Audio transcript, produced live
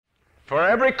For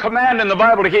every command in the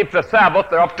Bible to keep the Sabbath,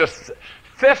 there are up to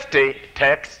 50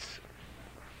 texts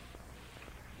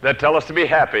that tell us to be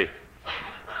happy.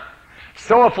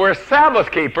 So if we're Sabbath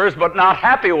keepers but not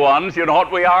happy ones, you know what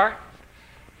we are?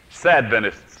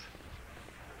 Sadventists.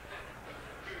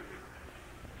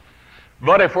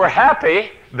 But if we're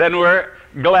happy, then we're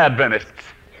Gladventists.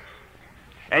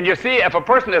 And you see, if a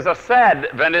person is a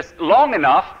Sadventist long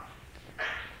enough,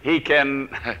 he can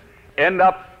end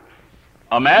up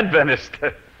a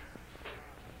Madventist.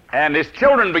 And his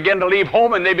children begin to leave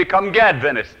home and they become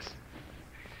Gadventists.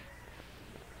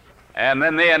 And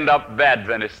then they end up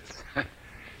Badventists.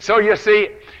 So you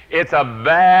see, it's a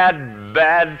bad,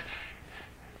 bad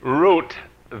root,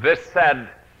 this sad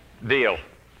deal.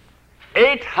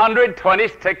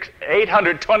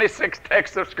 826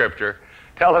 texts of Scripture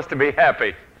tell us to be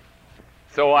happy.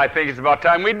 So I think it's about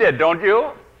time we did, don't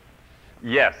you?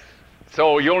 Yes.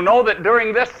 So you'll know that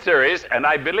during this series, and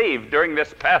I believe during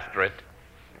this pastorate,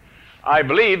 I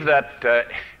believe that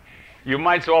you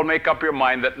might as well make up your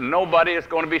mind that nobody is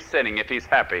going to be sinning if he's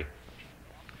happy.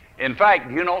 In fact,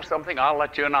 you know something? I'll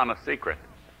let you in on a secret.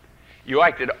 You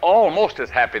acted almost as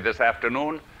happy this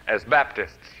afternoon as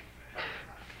Baptists.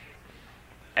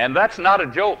 And that's not a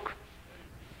joke.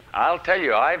 I'll tell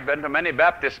you, I've been to many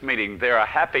Baptist meetings. They're a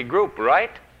happy group,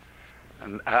 right?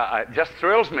 And it just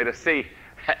thrills me to see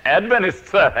Adventists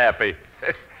that happy.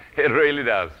 It really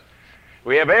does.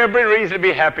 We have every reason to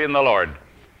be happy in the Lord.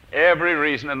 Every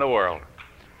reason in the world.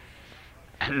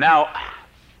 Now,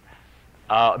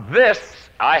 this,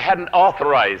 I hadn't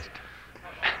authorized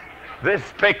this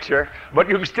picture, but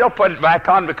you can still put it back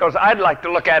on because I'd like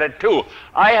to look at it too.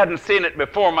 I hadn't seen it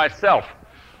before myself.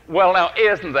 Well, now,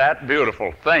 isn't that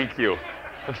beautiful? Thank you.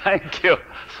 Thank you.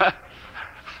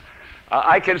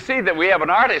 I can see that we have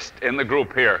an artist in the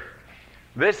group here.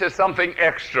 This is something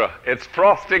extra. It's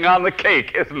frosting on the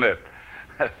cake, isn't it?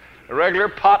 A regular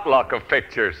potluck of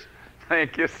pictures.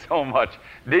 Thank you so much.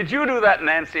 Did you do that,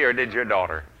 Nancy, or did your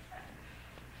daughter?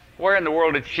 Where in the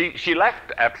world did she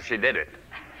left after she did it?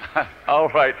 All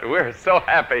right, we're so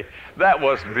happy. That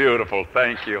was beautiful.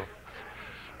 Thank you.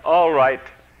 All right.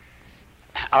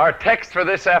 Our text for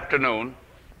this afternoon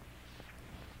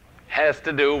has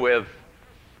to do with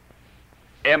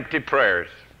empty prayers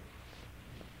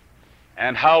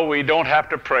and how we don't have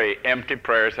to pray empty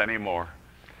prayers anymore.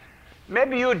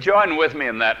 Maybe you join with me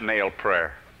in that nail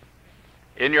prayer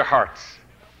in your hearts.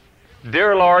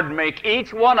 Dear Lord, make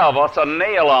each one of us a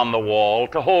nail on the wall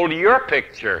to hold your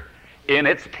picture in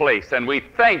its place. And we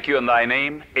thank you in thy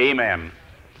name. Amen.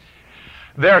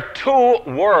 There are two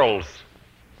worlds.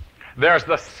 There's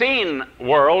the seen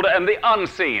world and the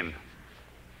unseen.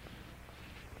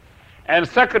 And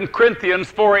 2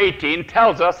 Corinthians 4:18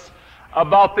 tells us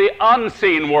about the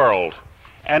unseen world.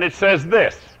 And it says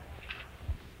this: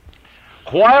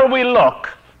 while we look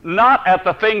not at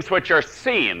the things which are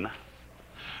seen,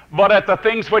 but at the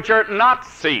things which are not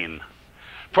seen.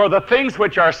 For the things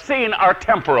which are seen are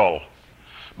temporal,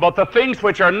 but the things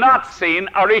which are not seen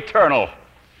are eternal.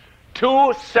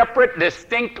 Two separate,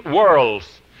 distinct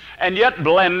worlds, and yet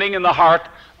blending in the heart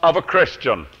of a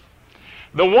Christian.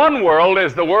 The one world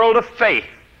is the world of faith.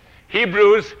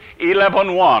 Hebrews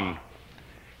 11:1.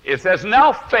 It says,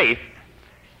 now faith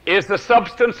is the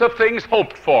substance of things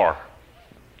hoped for,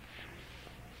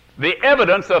 the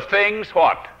evidence of things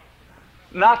what?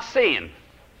 Not seen.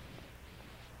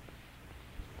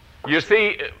 You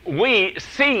see, we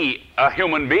see a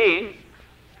human being.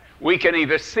 We can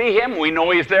either see him, we know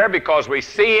he's there because we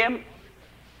see him,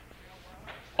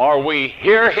 or we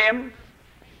hear him,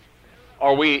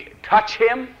 or we touch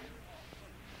him,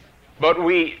 but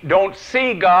we don't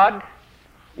see God,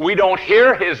 we don't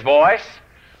hear his voice,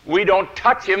 we don't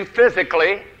touch him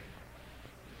physically,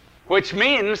 which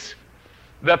means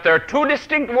that there are two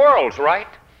distinct worlds, right?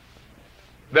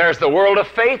 There's the world of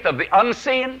faith, of the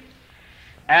unseen,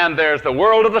 and there's the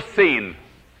world of the seen.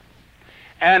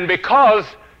 And because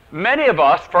many of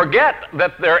us forget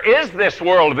that there is this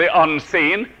world of the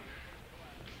unseen,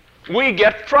 we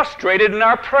get frustrated in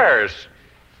our prayers.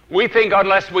 We think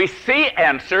unless we see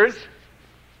answers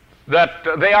that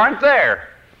they aren't there.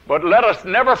 But let us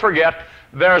never forget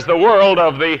there's the world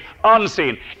of the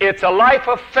unseen. It's a life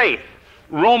of faith.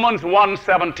 Romans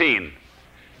 1:17.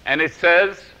 And it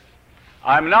says,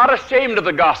 I'm not ashamed of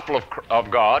the gospel of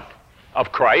God,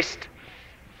 of Christ,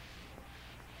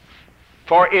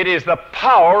 for it is the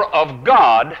power of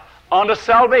God unto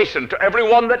salvation to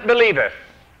everyone that believeth,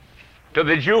 to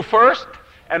the Jew first,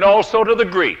 and also to the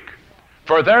Greek.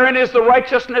 For therein is the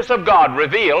righteousness of God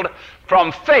revealed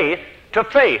from faith to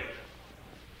faith.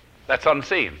 That's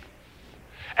unseen.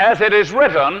 As it is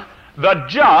written, the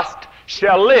just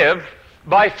shall live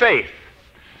by faith.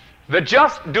 The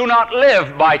just do not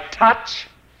live by touch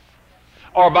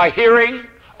or by hearing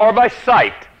or by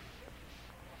sight.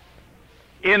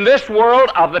 In this world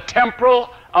of the temporal,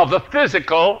 of the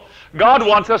physical, God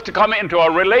wants us to come into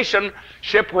a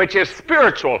relationship which is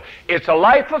spiritual. It's a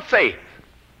life of faith.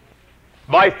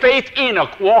 By faith,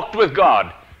 Enoch walked with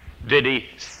God. Did he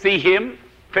see him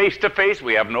face to face?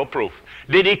 We have no proof.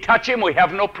 Did he touch him? We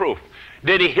have no proof.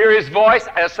 Did he hear his voice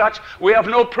as such? We have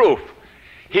no proof.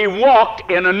 He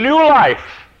walked in a new life,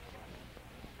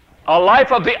 a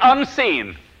life of the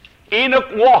unseen. Enoch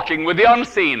walking with the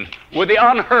unseen, with the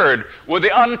unheard, with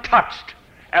the untouched.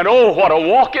 And oh, what a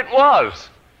walk it was.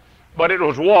 But it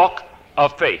was walk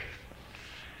of faith.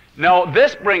 Now,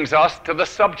 this brings us to the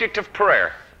subject of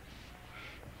prayer.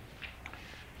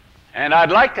 And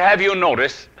I'd like to have you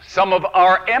notice some of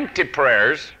our empty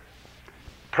prayers,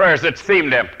 prayers that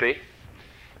seemed empty.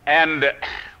 And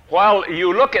while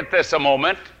you look at this a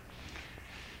moment,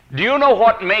 do you know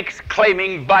what makes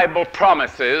claiming Bible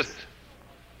promises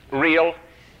real?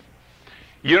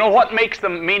 You know what makes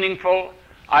them meaningful?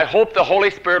 I hope the Holy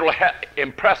Spirit will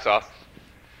impress us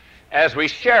as we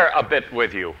share a bit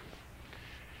with you.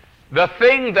 The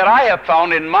thing that I have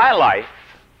found in my life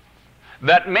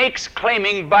that makes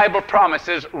claiming Bible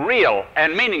promises real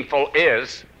and meaningful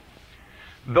is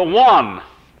the one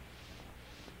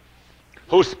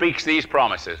who speaks these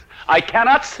promises. I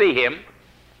cannot see him.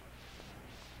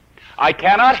 I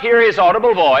cannot hear his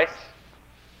audible voice.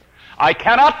 I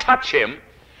cannot touch him.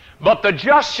 But the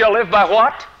just shall live by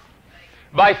what?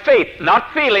 By faith.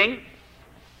 Not feeling,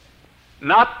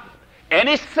 not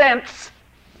any sense,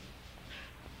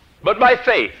 but by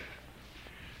faith.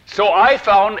 So I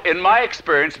found in my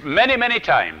experience many, many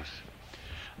times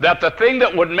that the thing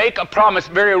that would make a promise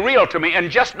very real to me, and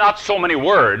just not so many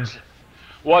words,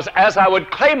 was as I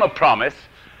would claim a promise,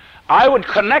 I would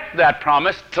connect that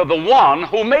promise to the one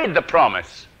who made the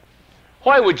promise.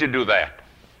 Why would you do that?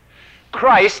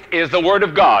 Christ is the Word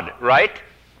of God, right?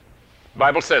 The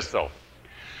Bible says so.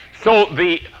 So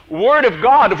the Word of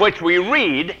God which we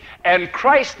read and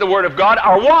Christ, the Word of God,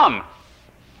 are one.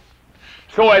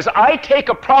 So as I take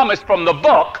a promise from the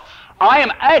book, I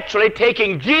am actually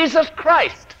taking Jesus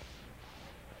Christ.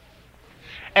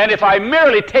 And if I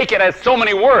merely take it as so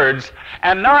many words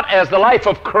and not as the life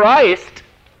of Christ,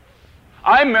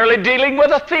 I'm merely dealing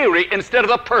with a theory instead of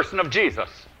the person of Jesus.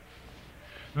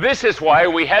 This is why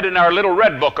we had in our little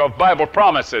red book of Bible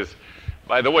promises.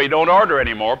 By the way, don't order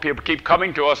anymore. People keep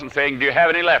coming to us and saying, do you have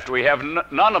any left? We have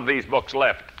none of these books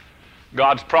left.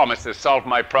 God's promises solve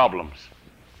my problems.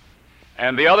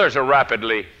 And the others are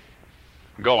rapidly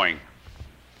going.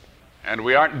 And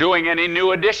we aren't doing any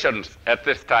new editions at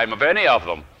this time of any of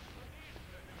them.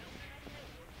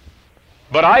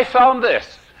 But I found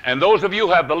this, and those of you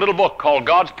who have the little book called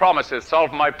God's Promises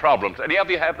Solve My Problems. Any of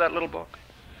you have that little book?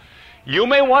 You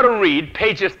may want to read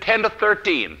pages 10 to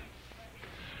 13.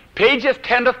 Pages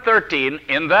 10 to 13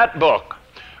 in that book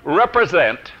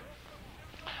represent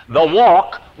the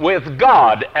walk with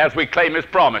God as we claim His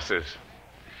promises.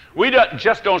 We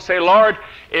just don't say, Lord,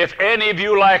 if any of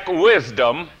you lack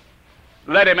wisdom,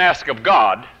 let him ask of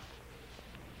God.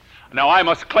 Now I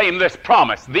must claim this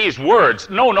promise, these words.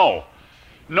 No, no.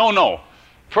 No, no.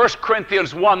 1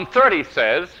 Corinthians 1:30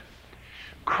 says,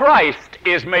 Christ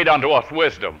is made unto us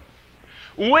wisdom.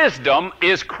 Wisdom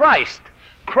is Christ.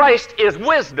 Christ is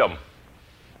wisdom.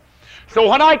 So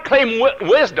when I claim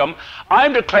wisdom,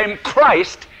 I'm to claim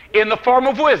Christ in the form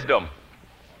of wisdom.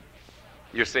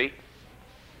 You see?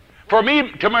 For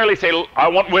me to merely say, I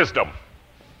want wisdom.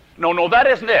 No, no, that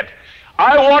isn't it.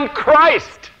 I want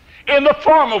Christ in the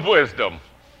form of wisdom.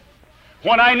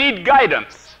 When I need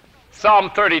guidance, Psalm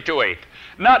 32:8.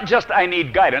 Not just I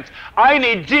need guidance, I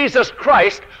need Jesus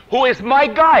Christ who is my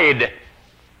guide.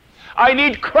 I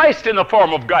need Christ in the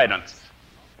form of guidance.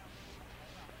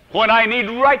 When I need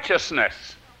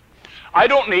righteousness, I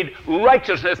don't need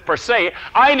righteousness per se.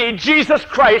 I need Jesus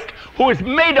Christ who is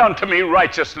made unto me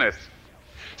righteousness.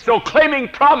 So claiming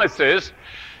promises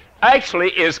actually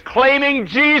is claiming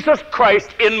Jesus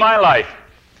Christ in my life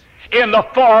in the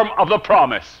form of the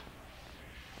promise.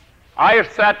 I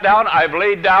have sat down, I've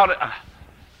laid down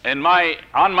on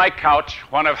my couch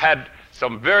when I've had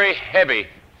some very heavy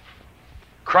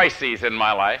crises in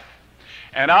my life,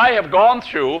 and I have gone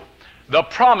through the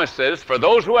promises for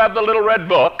those who have the little red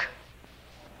book,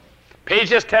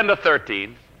 pages 10 to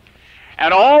 13,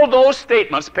 and all those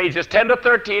statements, pages 10 to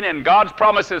 13, and God's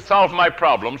promises solve my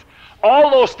problems,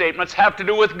 all those statements have to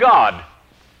do with God.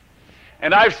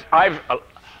 And as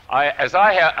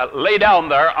I lay down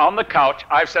there on the couch,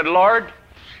 I've said, Lord,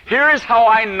 here is how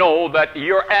I know that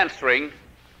you're answering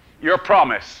your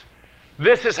promise.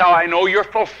 This is how I know you're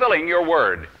fulfilling your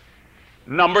word.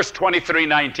 Numbers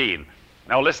 23:19.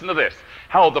 Now listen to this.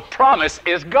 How the promise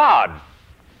is God.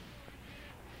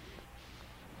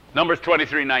 Numbers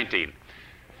 23:19.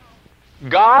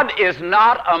 God is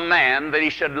not a man that he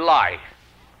should lie.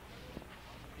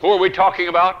 Who are we talking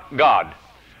about? God.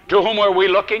 To whom are we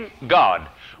looking? God.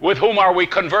 With whom are we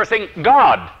conversing?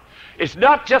 God. It's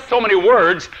not just so many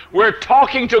words. We're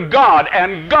talking to God,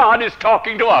 and God is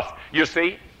talking to us. You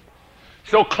see?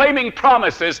 So claiming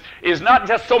promises is not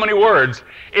just so many words.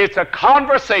 It's a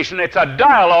conversation. It's a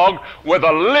dialogue with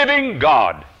a living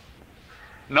God.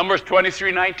 Numbers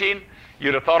 23:19,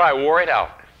 you'd have thought I wore it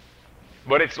out.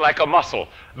 But it's like a muscle.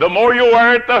 The more you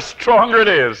wear it, the stronger it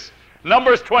is.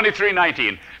 Numbers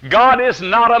 23:19, God is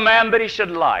not a man that he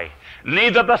should lie,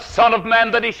 neither the Son of Man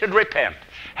that he should repent.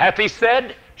 Hath he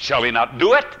said, shall he not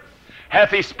do it?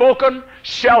 Hath he spoken,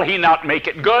 shall he not make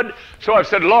it good? So I've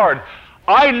said, Lord,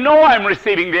 I know I'm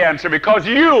receiving the answer because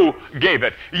you gave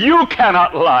it. You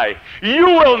cannot lie. You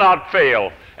will not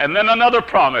fail. And then another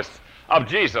promise of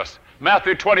Jesus,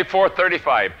 Matthew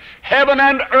 24:35. Heaven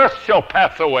and earth shall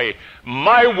pass away.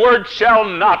 My word shall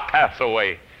not pass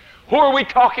away. Who are we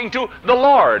talking to? The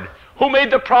Lord. Who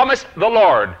made the promise? The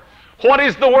Lord. What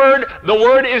is the Word? The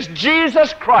Word is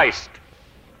Jesus Christ,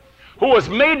 who was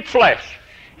made flesh.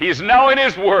 He is now in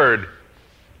his Word.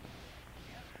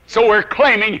 So we're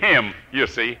claiming him, you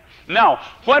see. Now,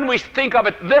 when we think of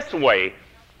it this way,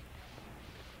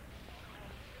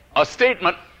 a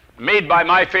statement made by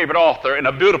my favorite author in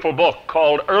a beautiful book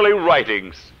called Early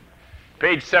Writings,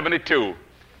 page 72,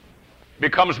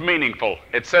 becomes meaningful.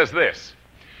 It says this: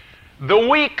 the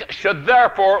weak should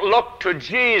therefore look to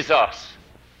Jesus.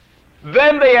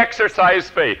 Then they exercise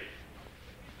faith.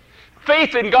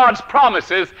 Faith in God's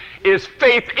promises is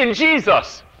faith in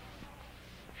Jesus.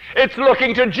 It's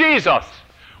looking to Jesus.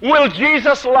 Will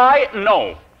Jesus lie?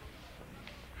 No.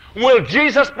 Will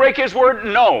Jesus break his word?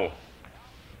 No.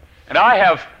 And I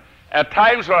have, at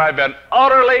times when I've been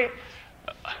utterly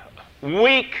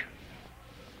weak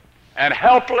and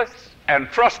helpless and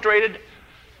frustrated,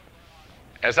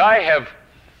 as I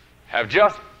have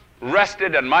just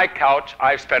rested on my couch,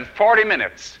 I've spent 40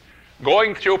 minutes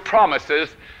going through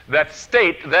promises that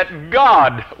state that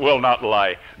God will not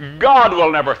lie. God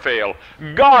will never fail.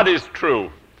 God is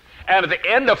true. And at the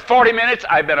end of 40 minutes,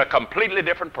 I've been a completely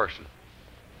different person.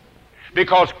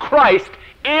 Because Christ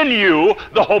in you,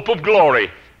 the hope of glory.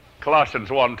 Colossians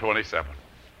 1:27.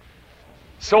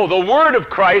 So the word of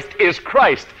Christ is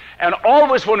Christ. And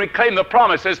always when we claim the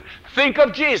promises, think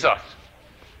of Jesus.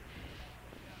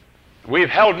 We've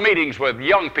held meetings with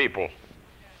young people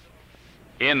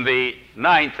in the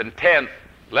 9th and 10th,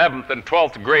 11th and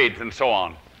 12th grades and so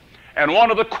on. And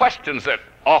one of the questions that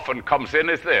often comes in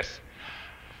is this: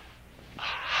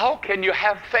 how can you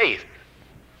have faith?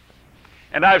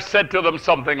 And I've said to them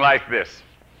something like this.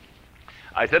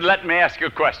 I said, let me ask you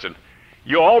a question.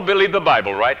 You all believe the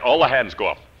Bible, right? All the hands go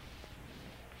up.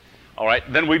 All right,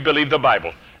 then we believe the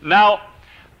Bible. Now,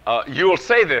 you will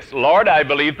say this: Lord, I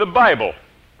believe the Bible.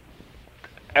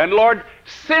 And Lord,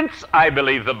 since I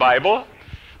believe the Bible,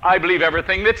 I believe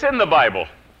everything that's in the Bible.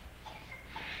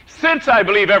 Since I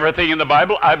believe everything in the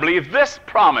Bible, I believe this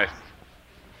promise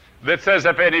that says,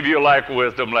 if any of you lack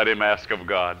wisdom, let him ask of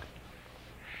God.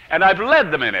 And I've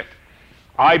led them in it.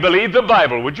 I believe the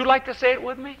Bible. Would you like to say it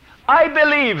with me? I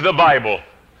believe the Bible.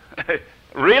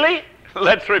 Really?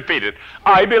 Let's repeat it.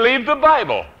 I believe the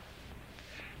Bible.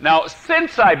 Now,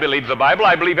 since I believe the Bible,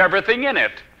 I believe everything in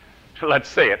it. Let's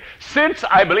say it. Since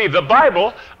I believe the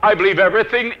Bible, I believe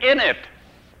everything in it.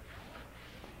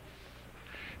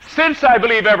 Since I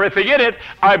believe everything in it,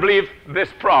 I believe this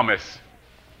promise.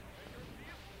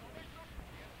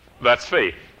 That's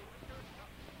faith.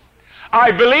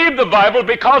 I believe the Bible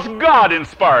because God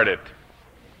inspired it.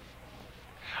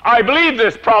 I believe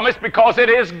this promise because it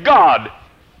is God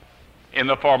in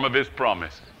the form of his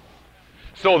promise.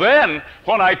 So then,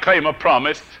 when I claim a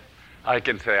promise, I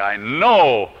can say, I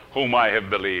know whom I have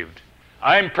believed.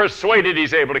 I'm persuaded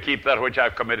he's able to keep that which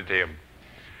I've committed to him.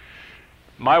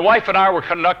 My wife and I were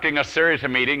conducting a series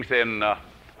of meetings in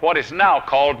what is now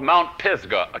called Mount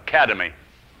Pisgah Academy.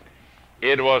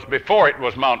 It was before it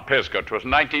was Mount Pisgah. It was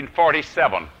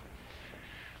 1947.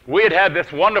 We had had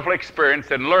this wonderful experience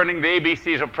in learning the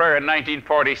ABCs of prayer in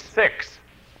 1946.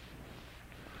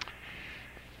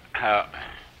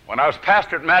 When I was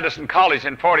pastor at Madison College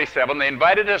in 47, they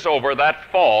invited us over that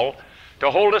fall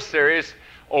to hold a series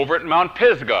over at Mount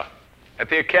Pisgah at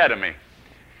the Academy.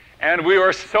 And we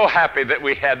were so happy that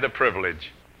we had the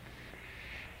privilege.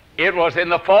 It was in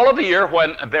the fall of the year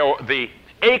when the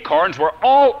acorns were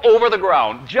all over the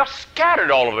ground, just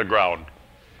scattered all over the ground.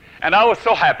 And I was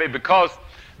so happy because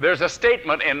there's a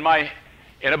statement in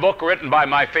a book written by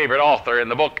my favorite author, in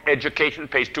the book Education,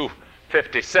 page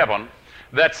 257,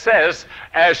 that says,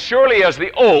 as surely as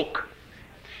the oak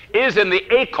is in the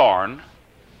acorn,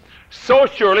 so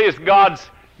surely is God's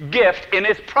gift in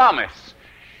his promise.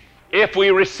 If we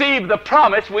receive the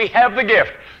promise, we have the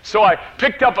gift. So I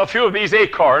picked up a few of these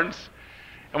acorns,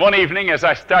 and one evening as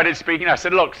I started speaking, I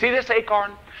said, look, see this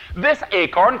acorn? This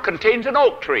acorn contains an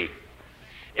oak tree.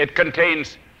 It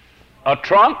contains a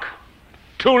trunk,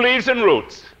 2 leaves and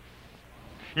roots.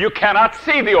 You cannot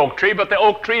see the oak tree, but the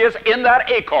oak tree is in that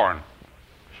acorn.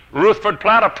 Rutherford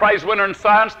Platt, a prize winner in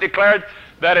science, declared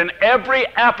that in every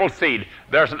apple seed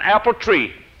there's an apple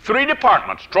tree, 3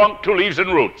 departments, trunk, 2 leaves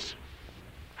and roots.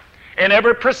 In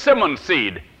every persimmon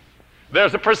seed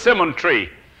there's a persimmon tree,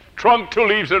 trunk, 2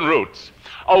 leaves and roots.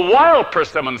 A wild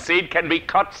persimmon seed can be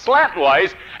cut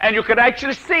slantwise, and you can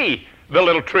actually see the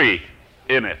little tree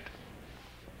in it.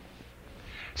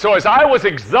 So as I was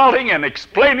exulting and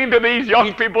explaining to these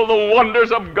young people the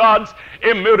wonders of God's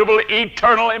immutable,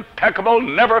 eternal, impeccable,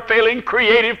 never-failing,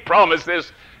 creative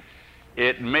promises,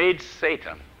 it made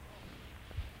Satan,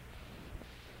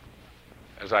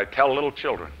 as I tell little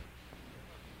children,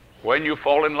 when you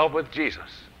fall in love with Jesus,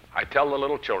 I tell the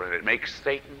little children, it makes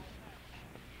Satan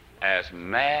as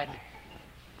mad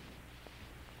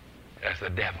as the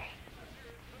devil.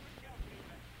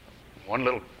 One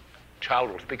little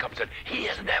child will speak up and said, he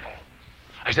is the devil.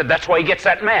 I said, that's why he gets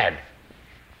that mad.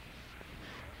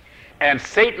 And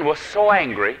Satan was so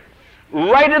angry.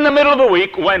 Right in the middle of the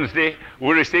week, Wednesday,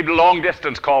 we received a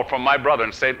long-distance call from my brother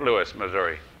in St. Louis,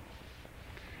 Missouri.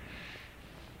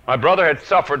 My brother had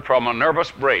suffered from a nervous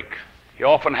break. He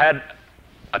often had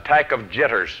attack of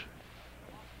jitters.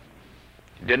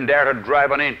 He didn't dare to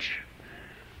drive an inch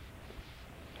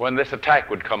when this attack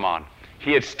would come on.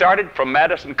 He had started from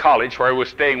Madison College, where he was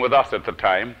staying with us at the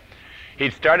time.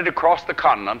 He'd started across the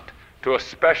continent to a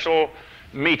special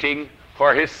meeting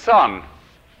where his son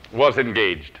was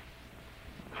engaged.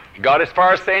 He got as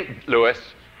far as St. Louis,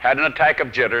 had an attack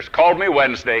of jitters, called me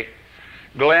Wednesday,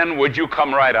 Glenn, would you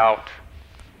come right out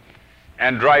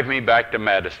and drive me back to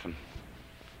Madison?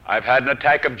 I've had an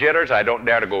attack of jitters, I don't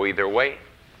dare to go either way.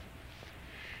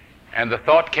 And the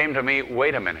thought came to me,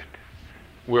 wait a minute.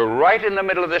 We're right in the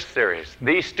middle of this series.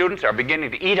 These students are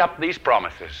beginning to eat up these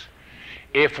promises.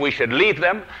 If we should leave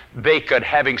them, they could,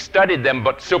 having studied them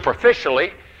but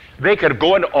superficially, they could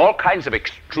go into all kinds of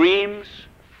extremes,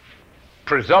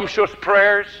 presumptuous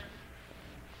prayers,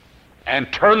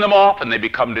 and turn them off, and they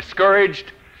become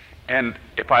discouraged. And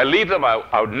if I leave them,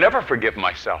 I would never forgive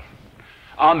myself.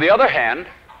 On the other hand,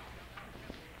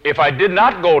 if I did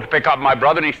not go to pick up my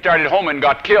brother and he started home and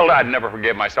got killed, I'd never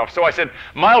forgive myself. So I said,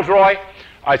 Miles Roy,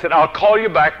 I said, I'll call you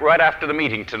back right after the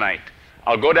meeting tonight.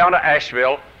 I'll go down to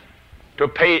Asheville to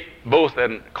pay booth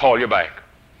and call you back.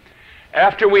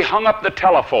 After we hung up the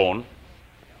telephone,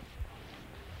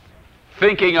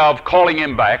 thinking of calling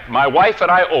him back, my wife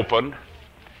and I opened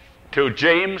to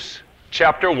James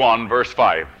chapter 1, verse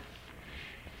 5.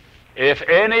 If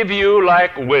any of you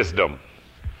lack wisdom,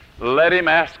 let him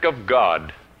ask of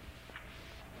God.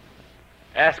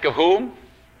 Ask of whom?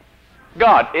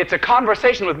 God. It's a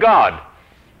conversation with God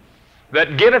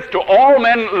that giveth to all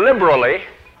men liberally,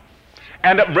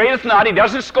 and upbraideth not, he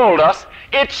doesn't scold us,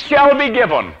 it shall be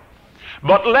given.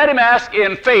 But let him ask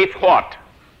in faith what?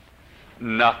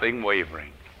 Nothing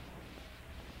wavering.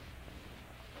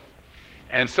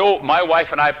 And so my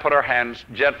wife and I put our hands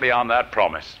gently on that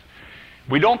promise.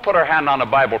 We don't put our hand on a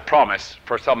Bible promise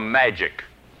for some magic.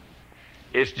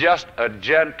 It's just a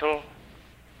gentle,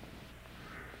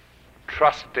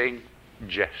 trusting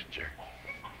gesture.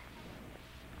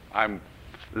 I'm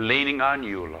leaning on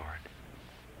you, Lord.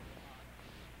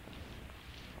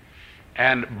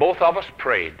 And both of us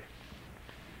prayed.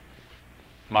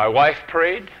 My wife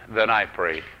prayed, then I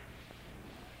prayed.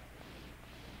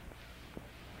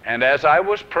 And as I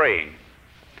was praying,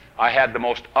 I had the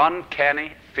most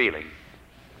uncanny feeling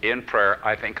in prayer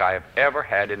I think I have ever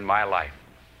had in my life.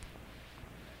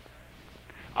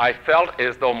 I felt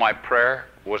as though my prayer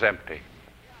was empty.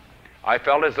 I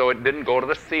felt as though it didn't go to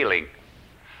the ceiling.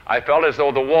 I felt as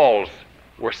though the walls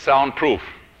were soundproof.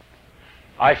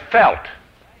 I felt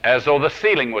as though the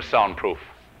ceiling was soundproof.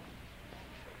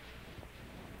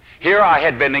 Here I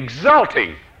had been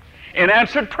exulting in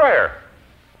answered prayer.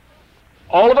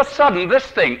 All of a sudden, this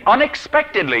thing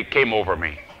unexpectedly came over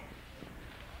me.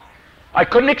 I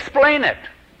couldn't explain it.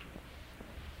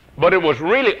 But it was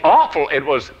really awful. It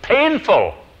was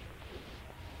painful.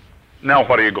 Now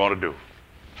what are you going to do?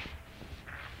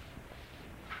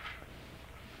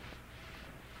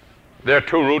 There are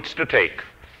two routes to take.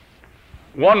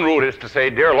 One route is to say,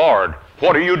 "Dear Lord,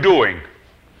 what are you doing?"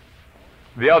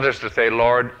 The other is to say,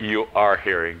 "Lord, you are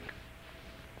hearing."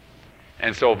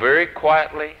 And so very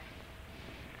quietly,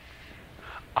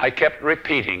 I kept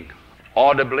repeating,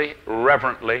 audibly,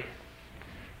 reverently,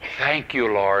 "Thank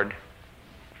you, Lord,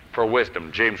 for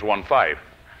wisdom." James 1:5.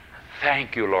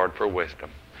 Thank you, Lord, for wisdom.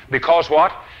 Because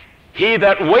what? He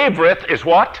that wavereth is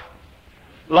what?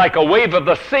 Like a wave of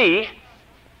the sea,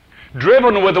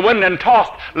 driven with the wind and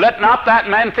tossed. Let not that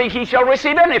man think he shall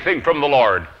receive anything from the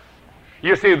Lord.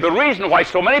 You see, the reason why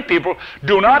so many people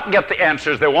do not get the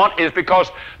answers they want is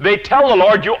because they tell the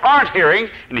Lord, "You aren't hearing."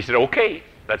 And he said, "Okay,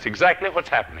 that's exactly what's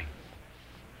happening.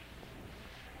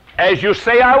 As you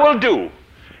say, I will do.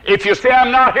 If you say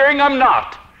I'm not hearing, I'm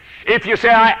not. If you say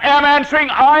I am answering,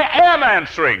 I am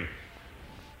answering."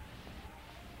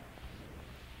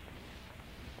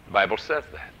 The Bible says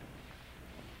that.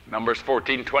 Numbers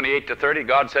 14:28-30,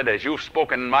 God said, "As you've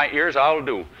spoken in my ears, I'll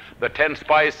do." The 10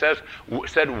 spies said,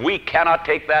 "We cannot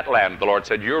take that land." The Lord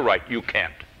said, "You're right, you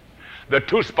can't." The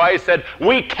 2 spies said,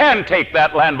 "We can take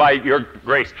that land by your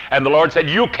grace." And the Lord said,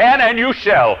 "You can and you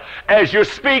shall. As you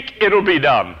speak, it'll be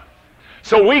done."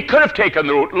 So we could have taken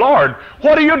the route, "Lord,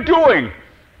 what are you doing?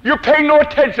 You're paying no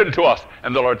attention to us."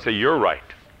 And the Lord said, "You're right."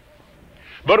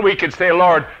 But we could say,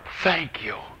 "Lord, thank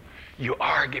you. You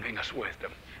are giving us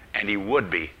wisdom." And he would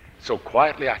be. So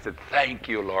quietly I said, "Thank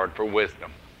you, Lord, for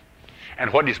wisdom."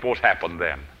 And what do you suppose happened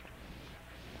then?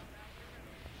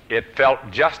 It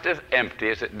felt just as empty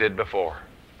as it did before.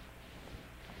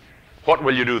 What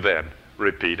will you do then?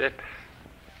 Repeat it.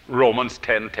 Romans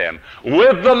 10:10.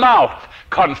 With the mouth,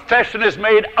 confession is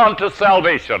made unto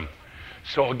salvation.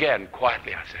 So again,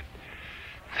 quietly I said,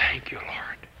 "Thank you,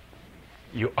 Lord.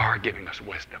 You are giving us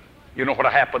wisdom." You know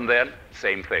what happened then?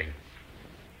 Same thing.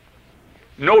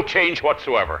 No change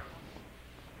whatsoever.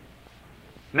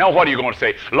 Now what are you going to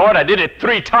say? "Lord, I did it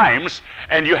 3 times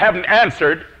and you haven't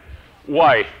answered."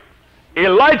 Why?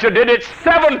 Elijah did it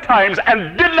 7 times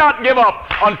and did not give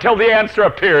up until the answer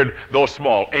appeared, though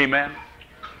small. Amen?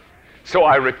 So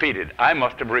I repeated. I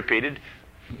must have repeated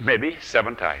maybe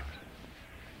 7 times.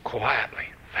 Quietly.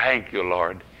 "Thank you,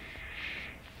 Lord.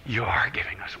 You are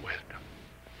giving us wisdom."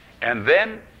 And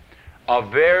then a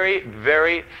very,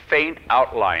 very faint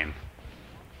outline,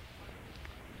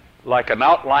 like an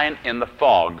outline in the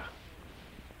fog,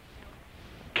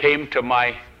 came to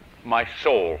my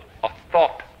soul, a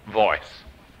thought voice.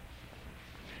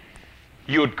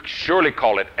 You'd surely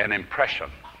call it an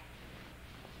impression.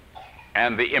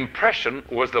 And the impression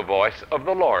was the voice of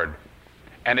the Lord.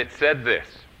 And it said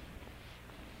this: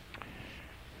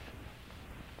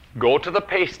 "Go to the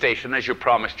pay station as you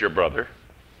promised your brother.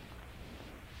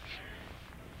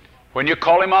 When you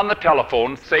call him on the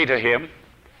telephone, say to him,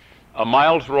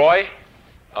 Miles Roy,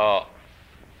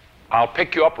 I'll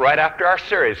pick you up right after our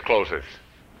series closes."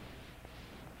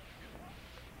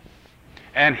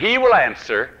 And he will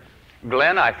answer,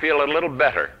 "Glenn, I feel a little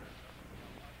better.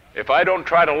 If I don't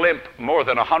try to limp more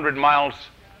than 100 miles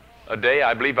a day,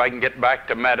 I believe I can get back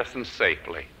to Madison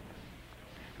safely."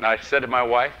 And I said to my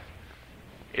wife,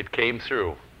 "It came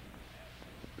through.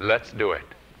 Let's do it."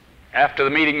 After the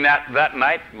meeting that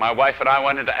night, my wife and I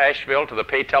went into Asheville to the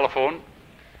pay telephone,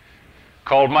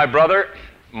 called my brother,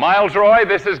 "Miles Roy,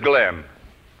 this is Glenn.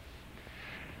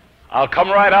 I'll come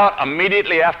right out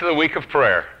immediately after the week of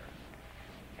prayer."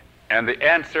 And the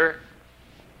answer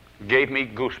gave me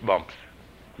goosebumps.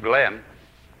 "Glenn,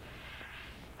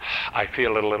 I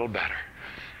feel a little better.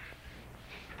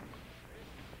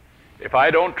 If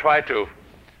I don't try to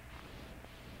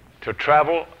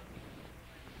travel,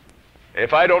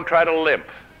 if I don't try to limp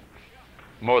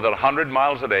more than 100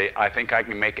 miles a day, I think I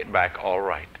can make it back all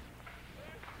right."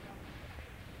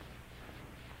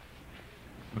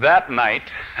 That night,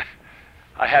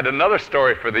 I had another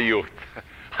story for the youth.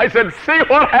 I said, "See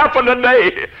what happened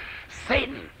today."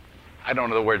 Satan, I don't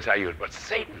know the words I used, but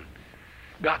Satan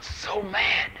got so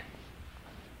mad.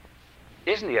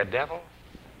 Isn't he a devil?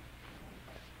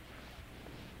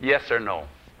 Yes or no?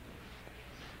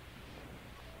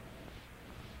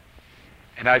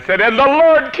 And I said, "And the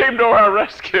Lord came to our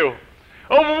rescue."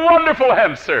 A wonderful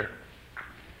answer.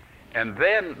 And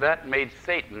then that made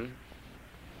Satan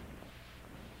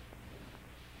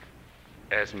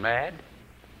as mad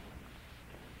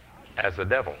as the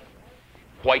devil.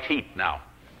 White heat now.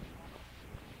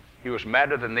 He was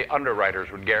madder than the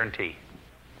underwriters would guarantee.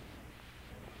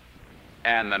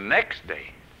 And the next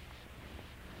day,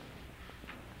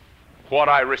 what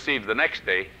I received the next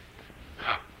day,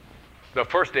 the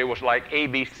first day was like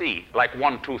ABC, like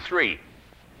 1, 2, 3.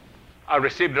 I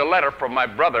received a letter from my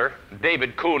brother,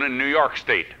 David Coon, in New York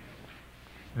State.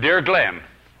 "Dear Glenn,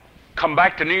 come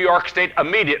back to New York State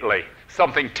immediately.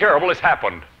 Something terrible has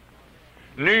happened.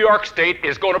 New York State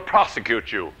is going to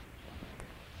prosecute you.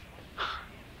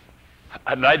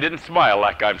 And I didn't smile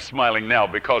like I'm smiling now,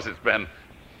 because it's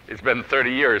been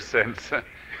 30 years since,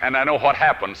 and I know what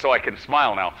happened, so I can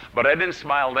smile now. But I didn't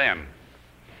smile then.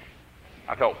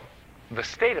 I thought, the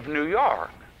state of New York?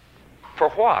 For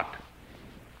what?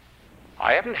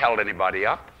 I haven't held anybody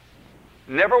up.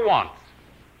 Never once.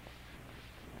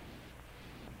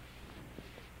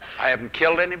 I haven't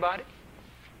killed anybody.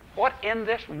 What in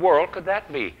this world could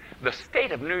that be? The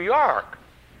state of New York.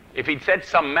 If he'd said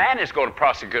some man is going to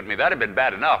prosecute me, that'd have been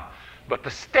bad enough. But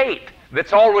the state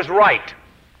that's always right,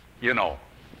 you know.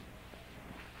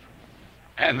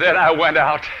 And then I went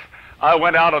out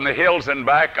on the hills and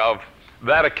back of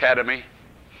that academy.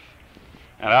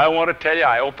 And I want to tell you,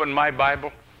 I opened my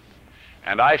Bible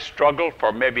and I struggled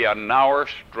for maybe an hour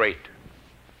straight.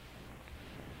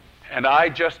 And I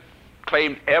just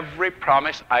claimed every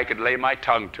promise I could lay my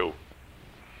tongue to.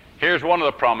 Here's one of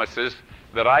the promises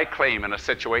that I claim in a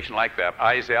situation like that.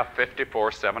 Isaiah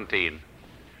 54:17.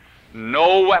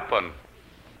 No weapon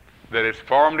that is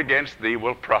formed against thee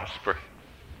will prosper.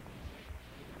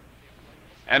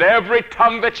 And every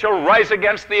tongue that shall rise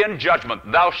against thee in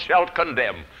judgment thou shalt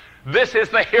condemn. This is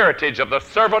the heritage of the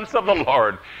servants of the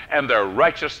Lord, and their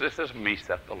righteousness is me,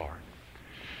 saith the Lord.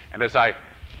 And as I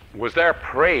was there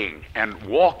praying and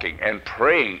walking and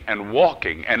praying and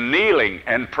walking and kneeling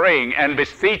and praying and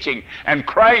beseeching and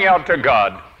crying out to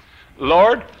God,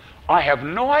 Lord, I have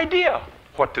no idea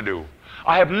what to do.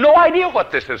 I have no idea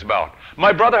what this is about.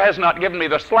 My brother has not given me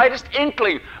the slightest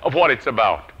inkling of what it's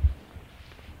about.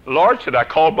 Lord, should I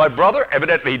call my brother?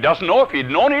 Evidently he doesn't know. If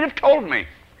he'd known, he'd have told me.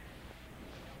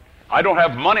 I don't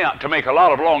have money to make a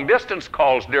lot of long-distance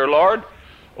calls, dear Lord.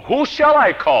 Who shall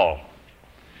I call?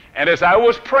 And as I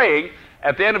was praying,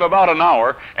 at the end of about an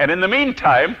hour, and in the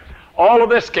meantime, all of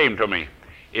this came to me.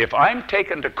 If I'm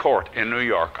taken to court in New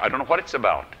York, I don't know what it's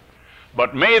about,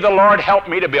 but may the Lord help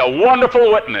me to be a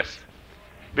wonderful witness,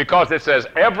 because it says,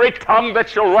 every tongue that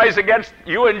shall rise against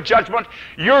you in judgment,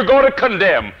 you're going to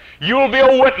condemn. You'll be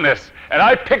a witness. And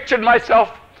I pictured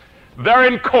myself there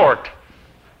in court,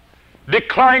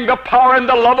 declaring the power and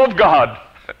the love of God.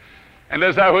 And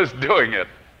as I was doing it,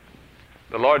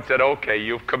 the Lord said, okay,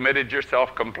 you've committed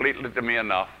yourself completely to me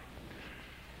enough.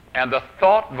 And the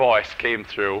thought voice came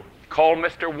through, call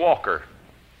Mr. Walker.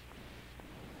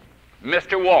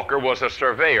 Mr. Walker was a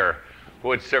surveyor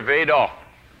who had surveyed off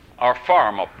our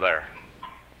farm up there.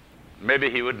 Maybe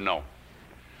he would know.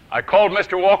 I called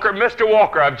Mr. Walker. Mr.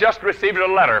 Walker, I've just received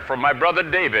a letter from my brother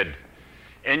David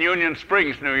in Union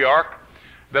Springs, New York,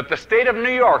 that the state of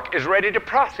New York is ready to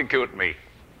prosecute me.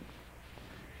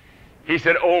 He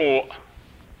said,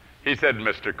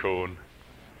 Mr. Coon,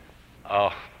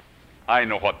 I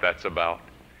know what that's about.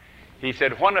 He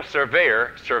said, when a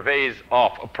surveyor surveys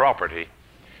off a property,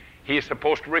 he is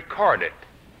supposed to record it.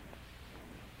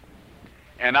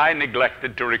 And I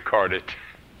neglected to record it.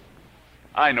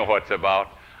 I know what it's about.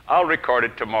 I'll record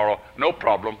it tomorrow. No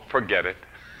problem. Forget it.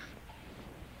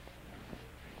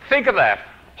 Think of that.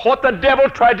 What the devil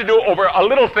tried to do over a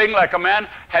little thing like a man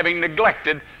having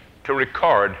neglected to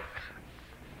record.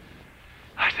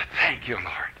 I said, thank you,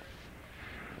 Lord.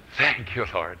 Thank you,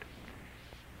 Lord.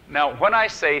 Now, when I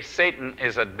say Satan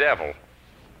is a devil,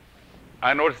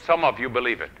 I know some of you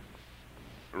believe it.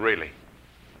 Really.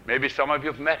 Maybe some of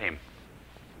you have met him.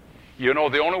 You know,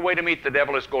 the only way to meet the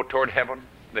devil is go toward heaven,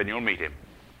 then you'll meet him,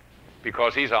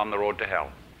 because he's on the road to hell.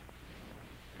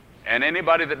 And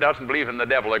anybody that doesn't believe in the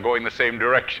devil are going the same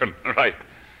direction, right?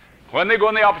 When they go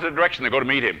in the opposite direction, they go to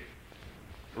meet him.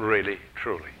 Really,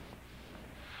 truly.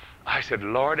 I said,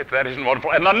 Lord, if that isn't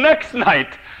wonderful. And the next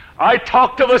night, I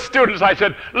talked to the students. I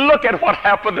said, look at what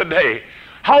happened today.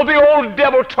 How the old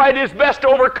devil tried his best to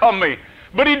overcome me,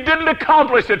 but he didn't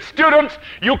accomplish it. Students,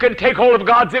 you can take hold of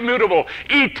God's immutable,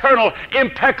 eternal,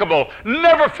 impeccable,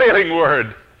 never-failing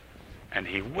word, and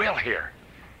he will hear.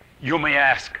 You may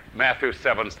ask, Matthew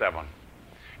 7:7.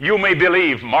 You may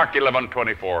believe, Mark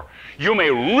 11:24. You may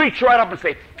reach right up and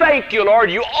say, thank you, Lord,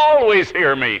 you always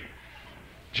hear me,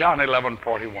 John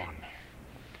 11:41.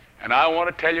 And I want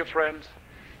to tell you, friends,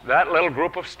 that little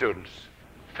group of students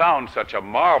found such a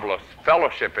marvelous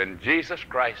fellowship in Jesus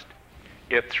Christ,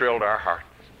 it thrilled our hearts.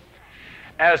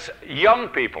 As young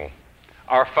people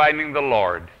are finding the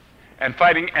Lord and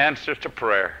finding answers to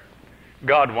prayer,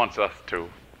 God wants us to.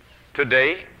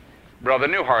 Today, Brother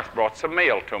Newhart brought some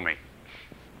mail to me.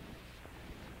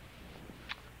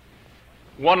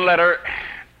 One letter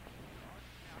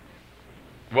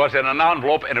was in an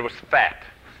envelope and it was fat.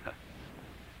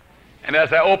 And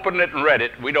as I opened it and read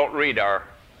it, we don't read our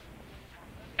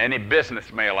any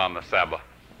business mail on the Sabbath.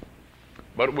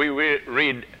 But we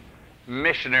read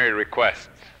missionary requests.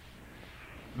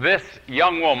 This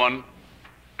young woman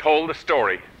told the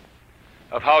story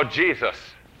of how Jesus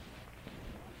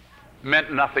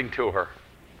meant nothing to her.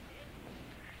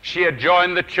 She had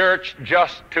joined the church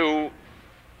just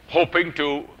hoping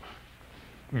to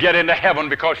get into heaven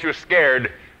because she was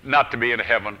scared not to be in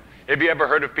heaven. Have you ever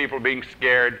heard of people being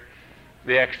scared?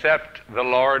 They accept the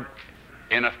Lord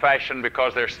in a fashion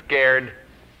because they're scared.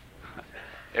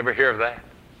 Ever hear of that?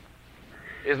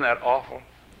 Isn't that awful?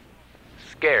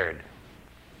 Scared.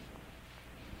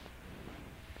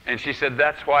 And she said,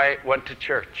 that's why I went to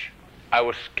church. I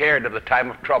was scared of the time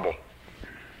of trouble.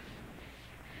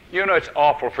 You know, it's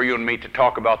awful for you and me to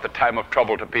talk about the time of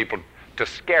trouble to people, to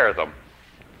scare them.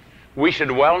 We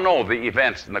should well know the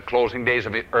events in the closing days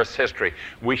of Earth's history.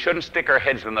 We shouldn't stick our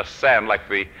heads in the sand like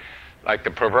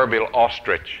the proverbial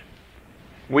ostrich.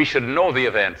 We should know the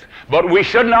events. But we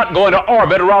should not go into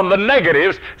orbit around the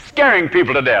negatives, scaring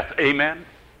people to death. Amen?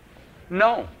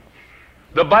 No.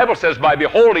 The Bible says by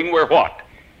beholding we're what?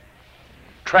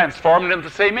 Transformed into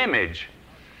the same image.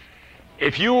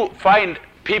 If you find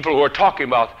people who are talking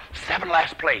about 7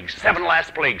 last plagues, 7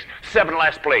 last plagues, 7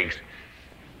 last plagues,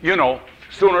 you know,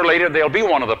 sooner or later they'll be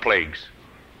one of the plagues.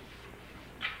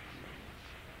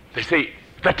 They say,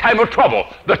 the time of trouble,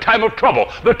 the time of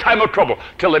trouble, the time of trouble,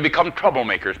 till they become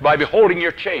troublemakers. By beholding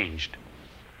you're changed.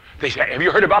 They say, have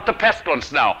you heard about the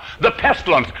pestilence now? The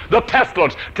pestilence,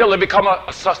 till they become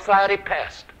a society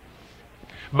pest.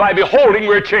 By beholding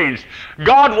we're changed.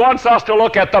 God wants us to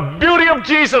look at the beauty of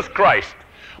Jesus Christ.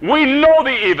 We know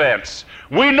the events.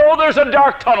 We know there's a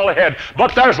dark tunnel ahead,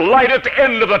 but there's light at the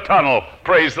end of the tunnel.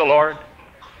 Praise the Lord.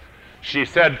 She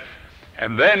said,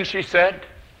 and then she said,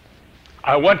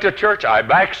 I went to church, I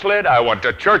backslid, I went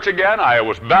to church again, I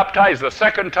was baptized the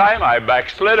second time, I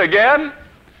backslid again.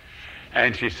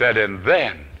 And she said, and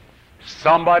then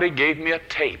somebody gave me a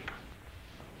tape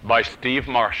by Steve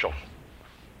Marshall.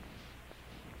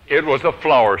 It was a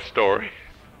flower story.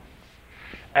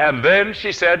 And then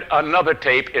she said another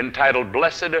tape entitled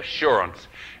Blessed Assurance.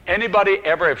 Anybody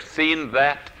ever have seen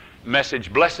that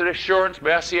message, Blessed Assurance?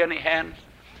 May I see any hands?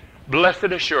 Blessed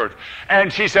Assurance.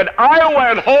 And she said, I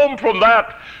went home from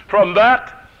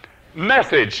that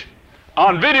message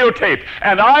on videotape,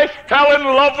 and I fell in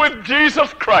love with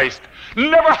Jesus Christ.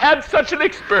 Never had such an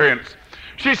experience.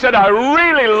 She said, I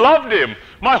really loved him.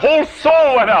 My whole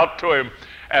soul went out to him.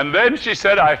 And then she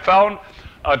said, I found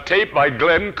a tape by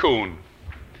Glenn Coon.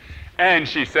 And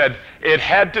she said, it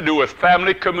had to do with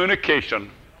family communication.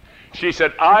 She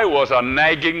said, I was a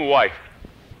nagging wife.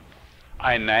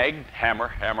 I nagged, hammer,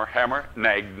 hammer, hammer,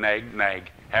 nag, nag,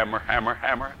 nag, hammer, hammer,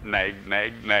 hammer, nag,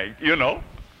 nag, nag, you know.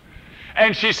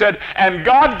 And she said, and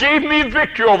God gave me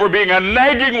victory over being a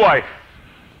nagging wife.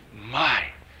 My.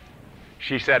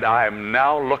 She said, I am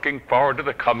now looking forward to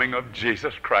the coming of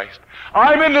Jesus Christ.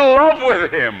 I'm in love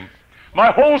with him.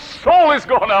 My whole soul is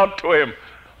going out to him.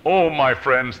 Oh, my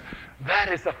friends,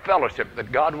 that is the fellowship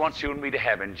that God wants you and me to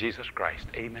have in Jesus Christ.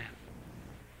 Amen.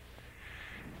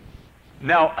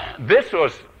 Now, this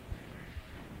was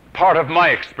part of my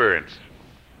experience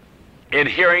in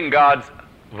hearing God's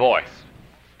voice.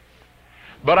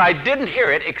 But I didn't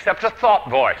hear it except a thought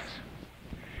voice.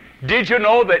 Did you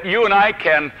know that you and I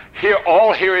can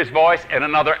all hear his voice in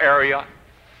another area?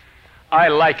 I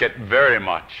like it very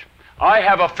much. I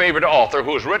have a favorite author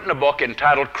who has written a book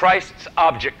entitled Christ's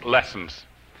Object Lessons.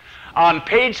 On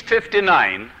page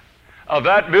 59 of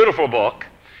that beautiful book,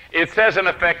 it says in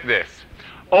effect this: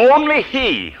 only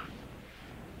he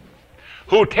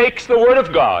who takes the Word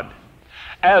of God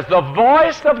as the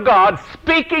voice of God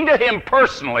speaking to him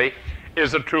personally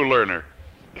is a true learner.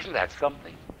 Isn't that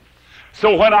something?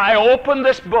 So when I open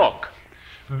this book,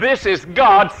 this is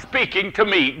God speaking to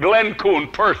me, Glenn Coon,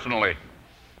 personally.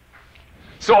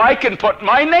 So I can put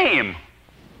my name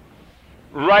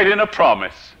right in a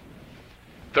promise.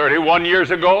 31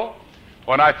 years ago,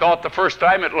 when I thought the first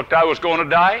time it looked I was going to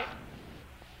die,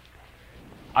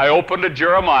 I opened to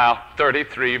Jeremiah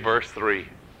 33, verse 3.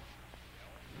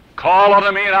 Call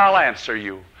unto me and I'll answer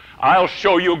you. I'll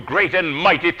show you great and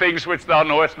mighty things which thou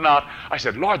knowest not. I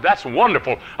said, Lord, that's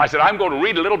wonderful. I said, I'm going to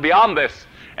read a little beyond this.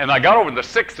 And I got over to the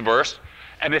 6th verse,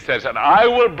 and it says, and I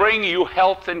will bring you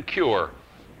health and cure.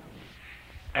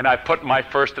 And I put my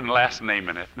first and last name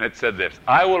in it. And it said this: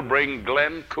 I will bring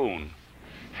Glenn Coon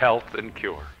health and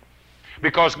cure.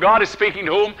 Because God is speaking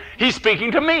to whom? He's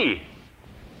speaking to me.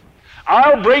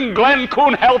 I'll bring Glenn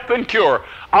Coon health and cure.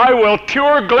 I will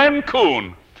cure Glenn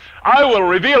Coon. I will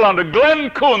reveal unto Glenn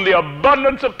Coon the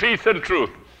abundance of peace and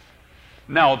truth.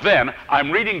 Now then,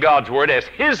 I'm reading God's Word as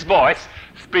his voice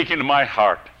speaking to my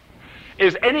heart.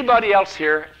 Is anybody else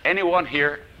here, anyone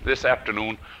here this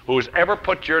afternoon, who's ever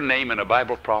put your name in a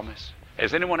Bible promise?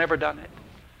 Has anyone ever done it?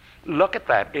 Look at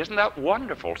that. Isn't that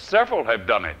wonderful? Several have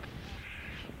done it.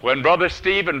 When Brother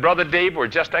Steve and Brother Dave were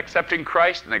just accepting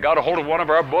Christ and they got a hold of one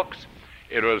of our books,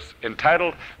 it was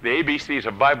entitled The ABCs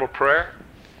of Bible Prayer.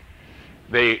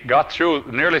 They got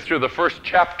nearly through the first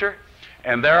chapter,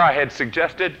 and there I had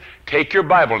suggested, take your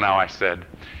Bible now, I said,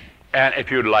 and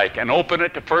if you'd like, and open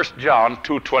it to 1 John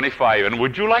 2:25. And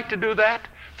would you like to do that?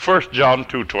 1 John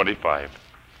 2:25.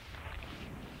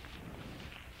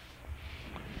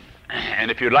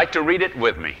 And if you'd like to read it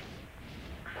with me.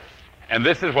 And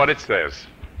this is what it says.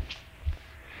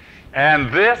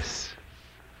 And this,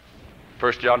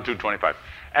 1 John 2:25,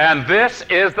 and this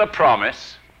is the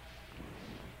promise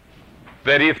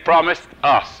that he hath promised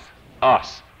us.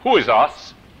 Us. Who is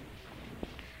us?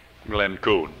 Glenn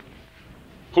Coon.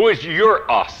 Who is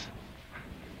your us?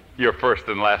 Your first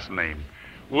and last name.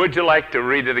 Would you like to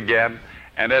read it again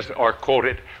or quote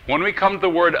it? When we come to the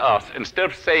word us, instead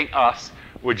of saying us,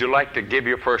 would you like to give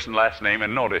your first and last name?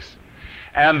 And notice,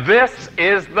 and this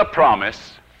is the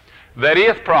promise that he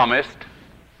hath promised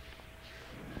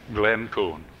Glenn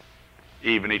Coon,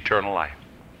 even eternal life.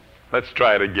 Let's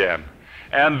try it again.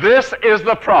 And this is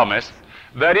the promise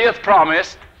that he hath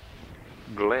promised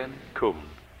Glenn Coon,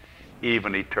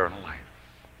 even eternal life.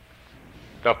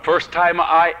 The first time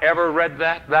I ever read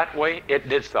that way, it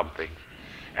did something.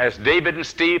 As David and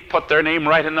Steve put their name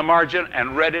right in the margin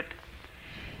and read it,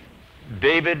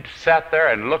 David sat there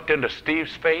and looked into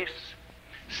Steve's face.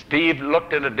 Steve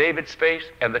looked into David's face,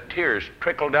 and the tears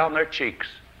trickled down their cheeks.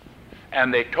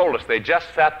 And they told us they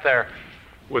just sat there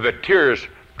with the tears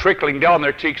trickling down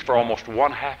their cheeks for almost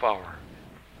 1/2 hour.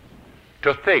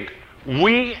 To think,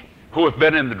 we who have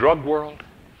been in the drug world,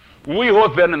 we who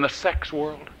have been in the sex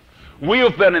world, we who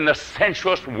have been in the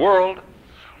sensuous world,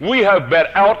 we have been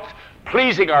out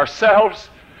pleasing ourselves,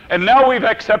 and now we've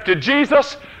accepted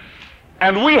Jesus,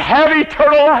 and we have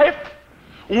eternal life.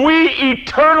 We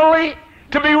eternally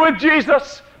to be with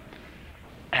Jesus.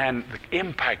 And the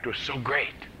impact was so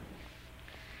great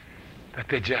that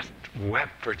they just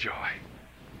wept for joy.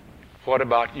 What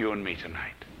about you and me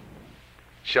tonight?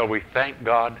 Shall we thank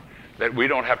God that we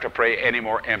don't have to pray any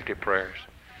more empty prayers?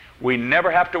 We never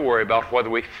have to worry about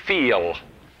whether we feel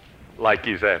like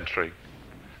he's answering.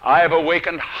 I have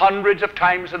awakened hundreds of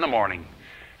times in the morning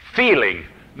feeling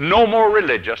no more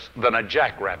religious than a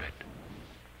jackrabbit.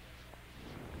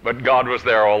 But God was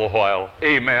there all the while.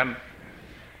 Amen.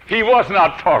 He was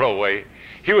not far away.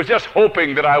 He was just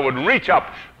hoping that I would reach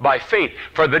up by faith.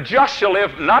 For the just shall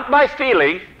live not by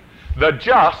feeling, the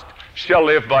just shall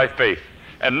live by faith.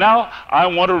 And now I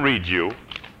want to read you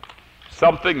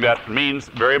something that means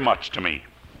very much to me.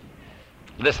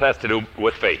 This has to do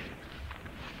with faith.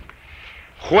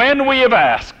 When we have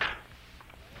asked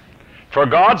for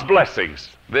God's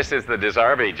blessings, this is the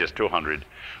Desire of Ages 200.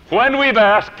 When we've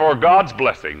asked for God's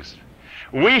blessings,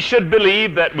 we should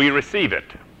believe that we receive it,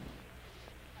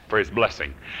 for his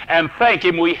blessing, and thank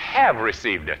him we have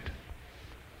received it.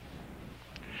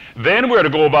 Then we're to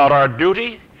go about our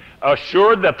duty,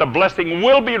 assured that the blessing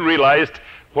will be realized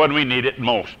when we need it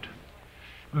most.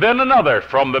 Then another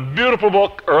from the beautiful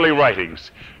book, Early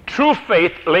Writings. True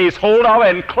faith lays hold of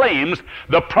and claims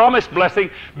the promised blessing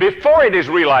before it is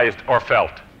realized or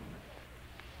felt.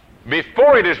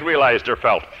 Before it is realized or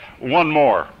felt. One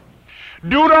more.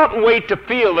 Do not wait to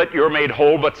feel that you're made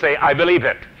whole, but say, I believe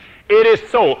it. It is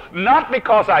so, not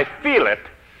because I feel it,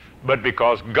 but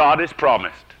because God has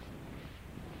promised.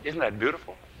 Isn't that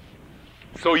beautiful?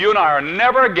 So you and I are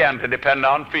never again to depend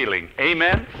on feeling.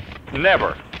 Amen?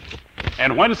 Never.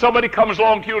 And when somebody comes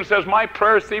along to you and says, my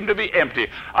prayers seem to be empty,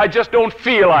 I just don't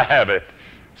feel I have it,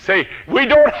 say, we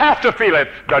don't have to feel it.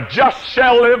 The just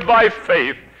shall live by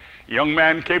faith. A young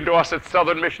man came to us at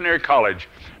Southern Missionary College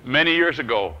many years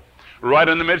ago, right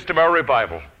in the midst of our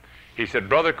revival. He said,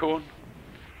 Brother Coon,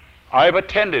 I've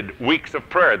attended weeks of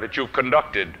prayer that you've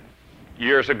conducted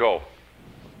years ago,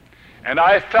 and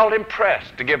I felt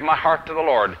impressed to give my heart to the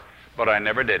Lord, but I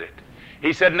never did it.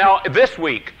 He said, now this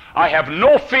week I have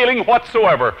no feeling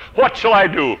whatsoever. What shall I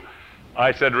do?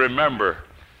 I said, remember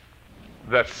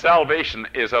that salvation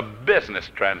is a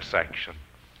business transaction.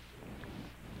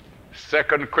 2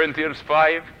 Corinthians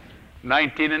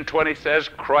 5:19 and 20 says,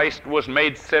 Christ was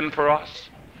made sin for us,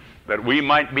 that we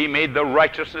might be made the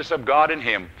righteousness of God in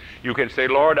him. You can say,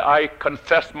 Lord, I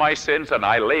confess my sins and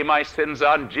I lay my sins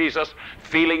on Jesus,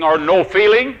 feeling or no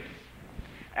feeling.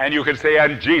 And you can say,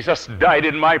 and Jesus died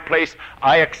in my place.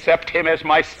 I accept him as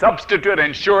my substitute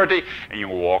and surety. And you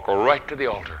walk right to the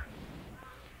altar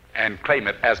and claim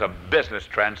it as a business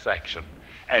transaction.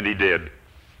 And he did.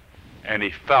 and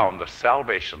he found the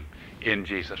salvation in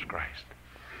Jesus Christ.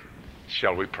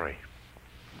 Shall we pray?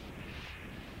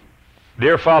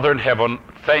 Dear Father in heaven,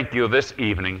 thank you this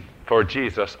evening for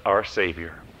Jesus our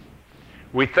Savior.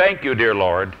 We thank you, dear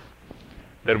Lord,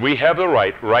 that we have the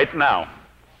right now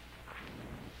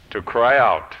to cry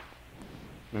out.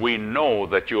 We know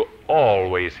that you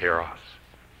always hear us,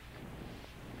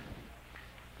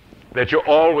 that you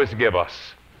always give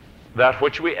us that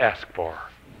which we ask for,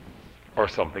 or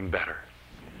something better.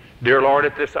 Dear Lord,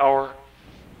 at this hour,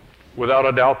 without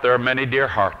a doubt, there are many dear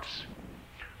hearts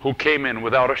who came in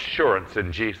without assurance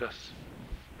in Jesus.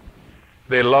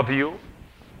 They love you.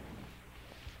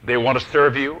 They want to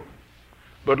serve you.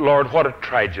 But Lord, what a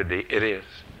tragedy it is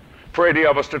for any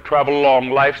of us to travel along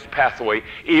life's pathway,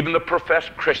 even the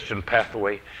professed Christian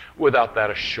pathway, without that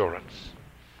assurance.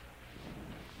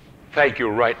 Thank you.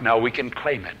 Right now we can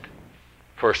claim it.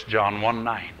 1 John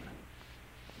 1:9.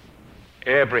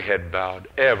 Every head bowed,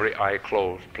 every eye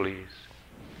closed, please.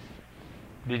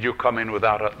 Did you come in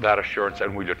without that assurance,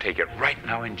 and will you take it right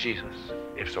now in Jesus?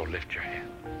 If so, lift your hand.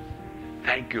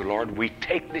 Thank you, Lord. We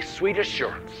take this sweet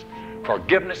assurance,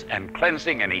 forgiveness and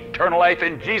cleansing and eternal life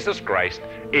in Jesus Christ.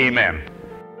 Amen.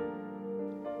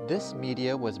 This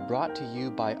media was brought to you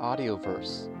by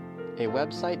Audioverse, a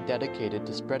website dedicated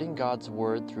to spreading God's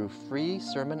Word through free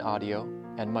sermon audio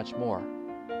and much more.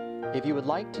 If you would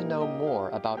like to know more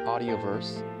about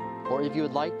Audioverse, or if you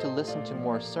would like to listen to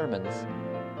more sermons,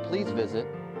 please visit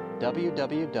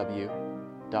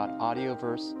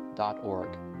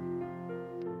www.audioverse.org.